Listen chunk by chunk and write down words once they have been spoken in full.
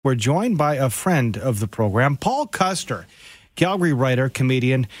We're joined by a friend of the program, Paul Custer, Calgary writer,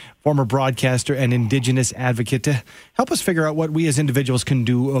 comedian, former broadcaster, and Indigenous advocate, to help us figure out what we as individuals can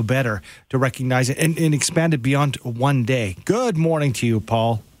do better to recognize it and expand it beyond one day. Good morning to you,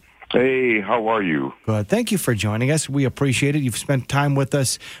 Paul. Hey, how are you? Good. Thank you for joining us. We appreciate it. You've spent time with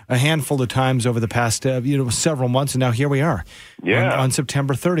us a handful of times over the past several months, and now here we are on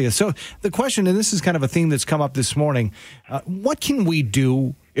September 30th. So the question, and this is kind of a theme that's come up this morning, what can we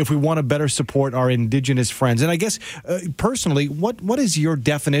do if we want to better support our Indigenous friends? And I guess, personally, what is your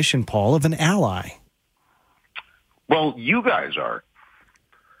definition, Paul, of an ally? Well, you guys are.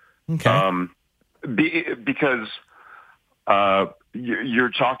 Okay. Because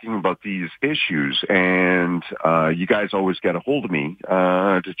you're talking about these issues, and you guys always get a hold of me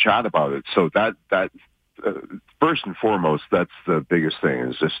to chat about it. So that first and foremost, that's the biggest thing,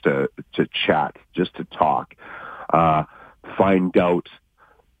 is just to chat, just to talk, find out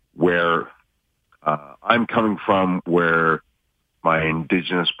where I'm coming from, where my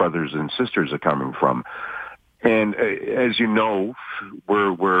Indigenous brothers and sisters are coming from. And as you know,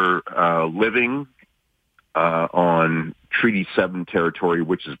 we're living on Treaty 7 territory,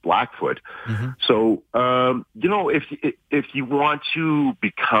 which is Blackfoot. Mm-hmm. So, if you want to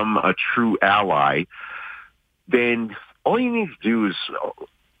become a true ally, then all you need to do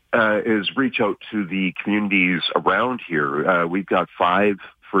is reach out to the communities around here. We've got 5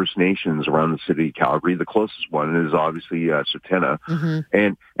 First Nations around the city of Calgary. The closest one is obviously Tsuut'ina,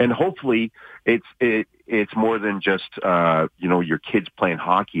 mm-hmm. and hopefully it's more than just your kids playing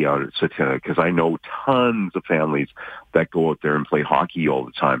hockey out at Tsuut'ina, because I know tons of families that go out there and play hockey all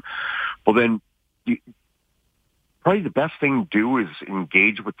the time. Well, then probably the best thing to do is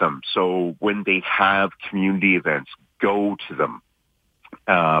engage with them. So when they have community events, go to them.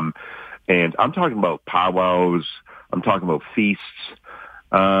 And I'm talking about powwows. I'm talking about feasts.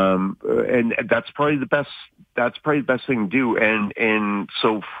 And that's probably the best thing to do. And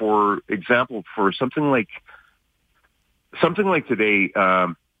so, for example, for something like today,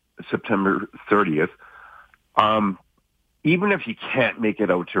 September 30th, even if you can't make it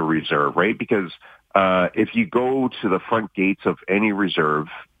out to a reserve, right? Because, if you go to the front gates of any reserve,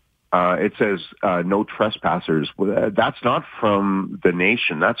 it says, no trespassers. That's not from the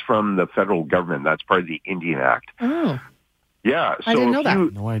nation. That's from the federal government. That's part of the Indian Act. Oh. Yeah, so I didn't know that.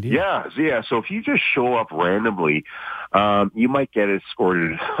 No idea. Yeah. So if you just show up randomly, you might get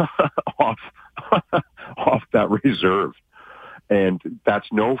escorted off that reserve, and that's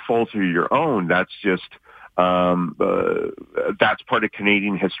no fault of your own. That's just that's part of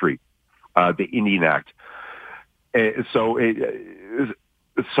Canadian history, the Indian Act. So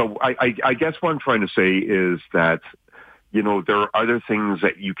I guess what I'm trying to say is that there are other things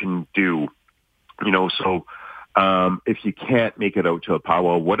that you can do. So. If you can't make it out to a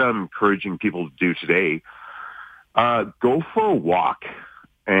powwow, what I'm encouraging people to do today, go for a walk.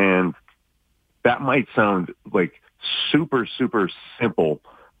 And that might sound like super, super simple,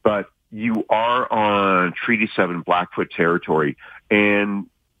 but you are on Treaty 7 Blackfoot territory, and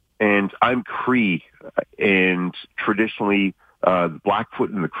I'm Cree, and traditionally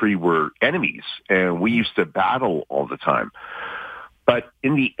Blackfoot and the Cree were enemies, and we used to battle all the time. But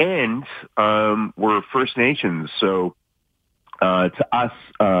in the end, we're First Nations, so to us,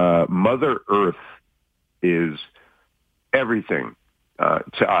 Mother Earth is everything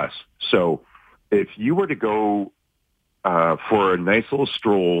to us. So if you were to go for a nice little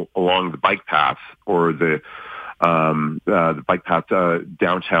stroll along the bike path, or the bike path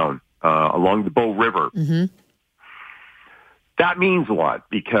downtown along the Bow River, mm-hmm. that means a lot,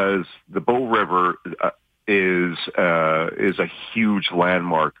 because the Bow River is a huge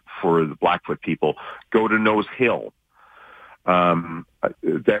landmark for the Blackfoot people. Go to Nose Hill. That's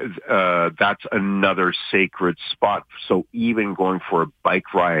another sacred spot. So even going for a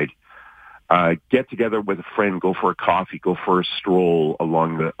bike ride, get together with a friend, go for a coffee, go for a stroll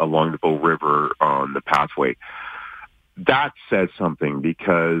along the Bow River on the pathway. That says something,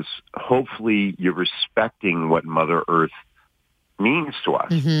 because hopefully you're respecting what Mother Earth means to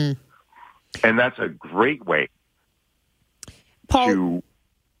us. Mm-hmm. And that's a great way, Paul, to...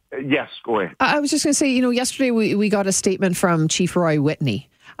 Yes, go ahead. I was just going to say, yesterday we got a statement from Chief Roy Whitney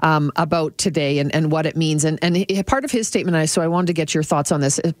about today and what it means. And part of his statement, so I wanted to get your thoughts on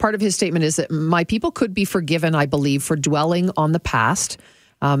this, part of his statement is that my people could be forgiven, I believe, for dwelling on the past.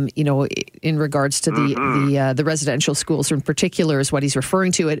 In regards to the residential schools in particular is what he's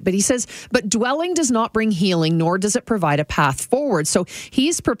referring to it. But he says, but dwelling does not bring healing, nor does it provide a path forward. So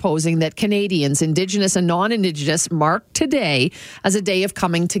he's proposing that Canadians, Indigenous and non-Indigenous, mark today as a day of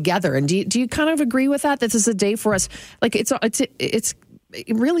coming together. And do you kind of agree with that? That this is a day for us, like it's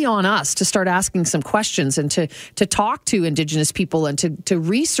really on us to start asking some questions and to talk to Indigenous people and to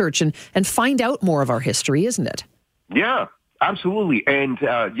research and find out more of our history, isn't it? Yeah, absolutely. And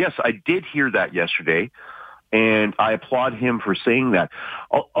yes, I did hear that yesterday, and I applaud him for saying that.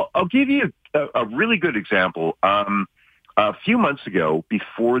 I'll give you a really good example. A few months ago,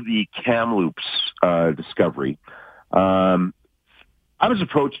 before the Kamloops discovery, I was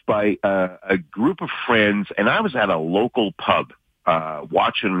approached by a group of friends, and I was at a local pub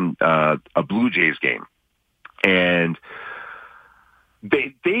watching a Blue Jays game. And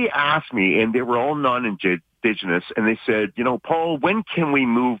they asked me, and they were all non-Indigenous, and they said, Paul, when can we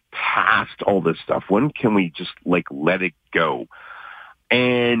move past all this stuff? When can we just, let it go?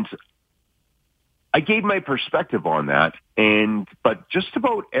 And I gave my perspective on that, but just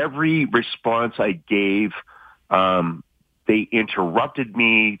about every response I gave, they interrupted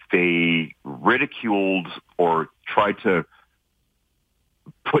me, they ridiculed or tried to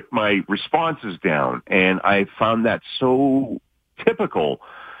put my responses down, and I found that so typical.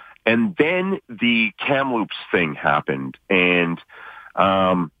 And then the Kamloops thing happened, and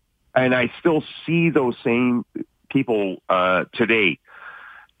I still see those same people today.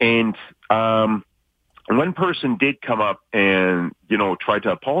 And one person did come up and, tried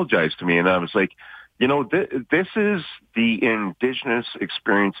to apologize to me. And I was like, this is the Indigenous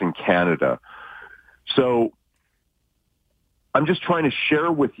experience in Canada. So I'm just trying to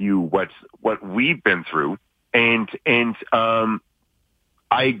share with you what we've been through. And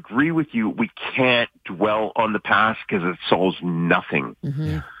I agree with you. We can't dwell on the past because it solves nothing.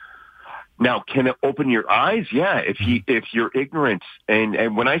 Mm-hmm. Now, can it open your eyes? Yeah, if you're ignorant,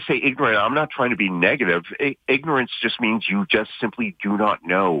 and when I say ignorant, I'm not trying to be negative. Ignorance just means you just simply do not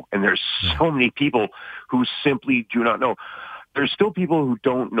know. And there's so many people who simply do not know. There's still people who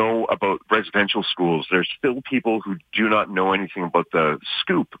don't know about residential schools. There's still people who do not know anything about the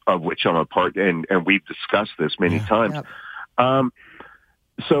Scoop, of which I'm a part, and we've discussed this many times. Yep.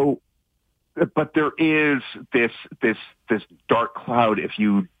 But there is this dark cloud if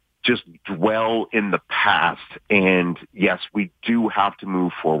you just dwell in the past. And yes, we do have to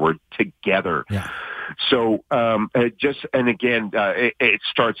move forward together. Yeah. So, it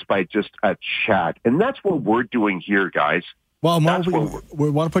starts by just a chat. And that's what we're doing here, guys. Well, we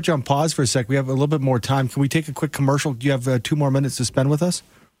want to put you on pause for a sec. We have a little bit more time. Can we take a quick commercial? Do you have 2 more minutes to spend with us?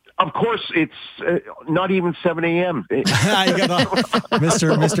 Of course, it's not even 7 a.m.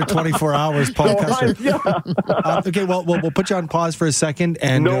 Mr. 24 hours, Paul Custer. Okay, well, we'll put you on pause for a second,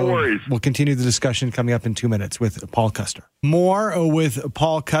 and no worries. We'll continue the discussion coming up in 2 minutes with Paul Custer. More with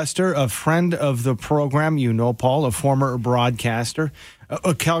Paul Custer, a friend of the program. You know Paul, a former broadcaster,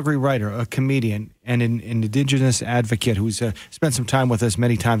 a Calgary writer, a comedian, and an Indigenous advocate who's spent some time with us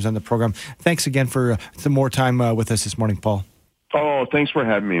many times on the program. Thanks again for some more time with us this morning, Paul. Oh, thanks for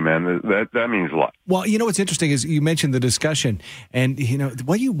having me, man. That means a lot. Well, what's interesting is you mentioned the discussion, and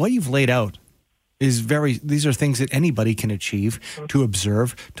what you've laid out is these are things that anybody can achieve, to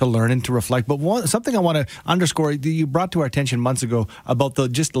observe, to learn, and to reflect. But something I want to underscore that you brought to our attention months ago about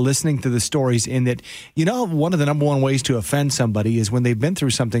just listening to the stories, in that one of the number one ways to offend somebody is when they've been through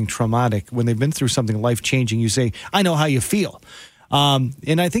something traumatic, when they've been through something life changing. You say, "I know how you feel."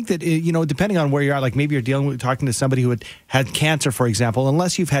 And I think that, depending on where you are, like maybe you're talking to somebody who had cancer, for example,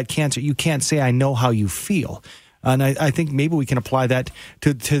 unless you've had cancer, you can't say, "I know how you feel." And I think maybe we can apply that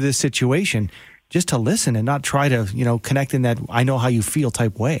to this situation, just to listen and not try to, connect in that "I know how you feel"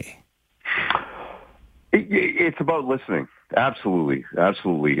 type way. It's about listening. Absolutely.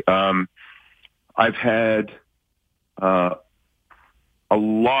 Absolutely. I've had a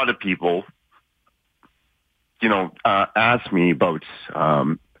lot of people ask me about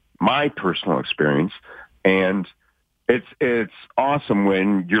my personal experience, and it's awesome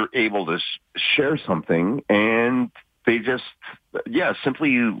when you're able to share something and they just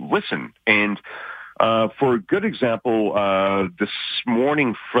simply listen. And for a good example, this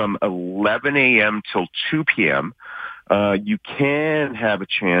morning from 11 a.m. till 2 p.m., you can have a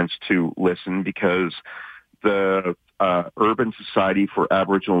chance to listen because the Urban Society for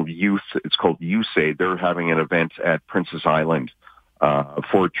Aboriginal Youth, it's called USAID, they're having an event at Princess Island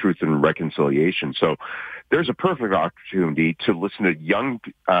for Truth and Reconciliation. So there's a perfect opportunity to listen to young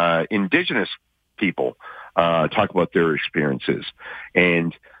Indigenous people talk about their experiences.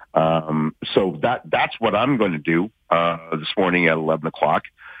 And so that's what I'm going to do this morning at 11 o'clock.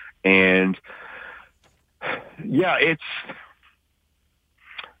 And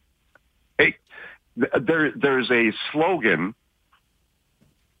there's a slogan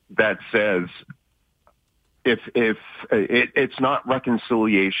that says, if it's not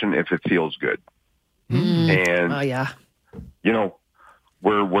reconciliation if it feels good. And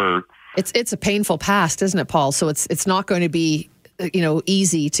It's a painful past, isn't it, Paul? So it's not going to be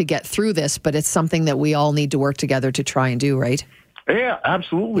easy to get through this, but it's something that we all need to work together to try and do, right? Yeah,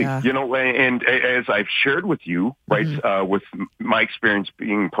 absolutely. Yeah. And as I've shared with you, right, with my experience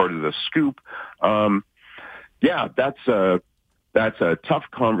being part of the Scoop, that's a tough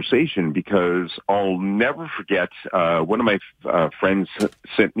conversation, because I'll never forget, one of my friends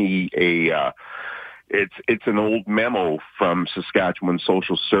sent me it's an old memo from Saskatchewan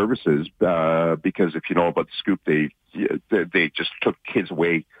Social Services, because if you know about the Scoop, they just took kids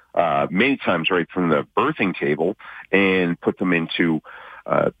away many times right from the birthing table and put them into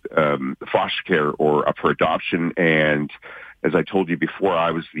foster care or up for adoption. And as I told you before,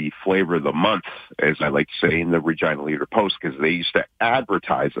 I was the flavor of the month, as I like to say, in the Regina Leader Post, because they used to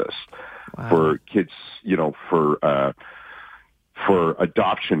advertise us for kids, for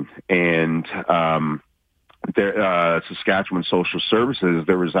adoption. And Saskatchewan Social Services,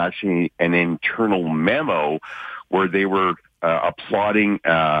 there was actually an internal memo where they were applauding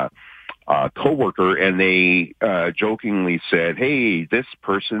a coworker, and they jokingly said, "Hey, this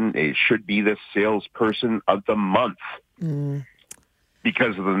person should be the salesperson of the month,"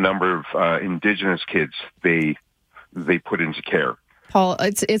 because of the number of Indigenous kids they put into care. Paul,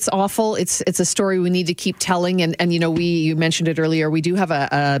 it's awful. It's a story we need to keep telling, and you mentioned it earlier. We do have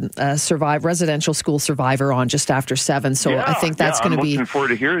a residential school survivor on just after 7, so I think that's going to be. I'm looking forward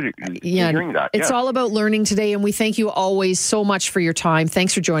to hearing that. It's all about learning today, and we thank you always so much for your time.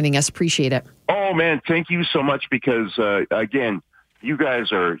 Thanks for joining us. Appreciate it. Oh man, thank you so much, because again, you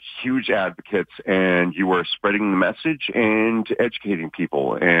guys are huge advocates, and you are spreading the message and educating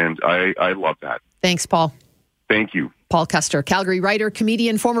people, and I love that. Thanks, Paul. Thank you. Paul Custer, Calgary writer,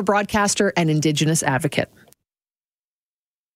 comedian, former broadcaster, and Indigenous advocate.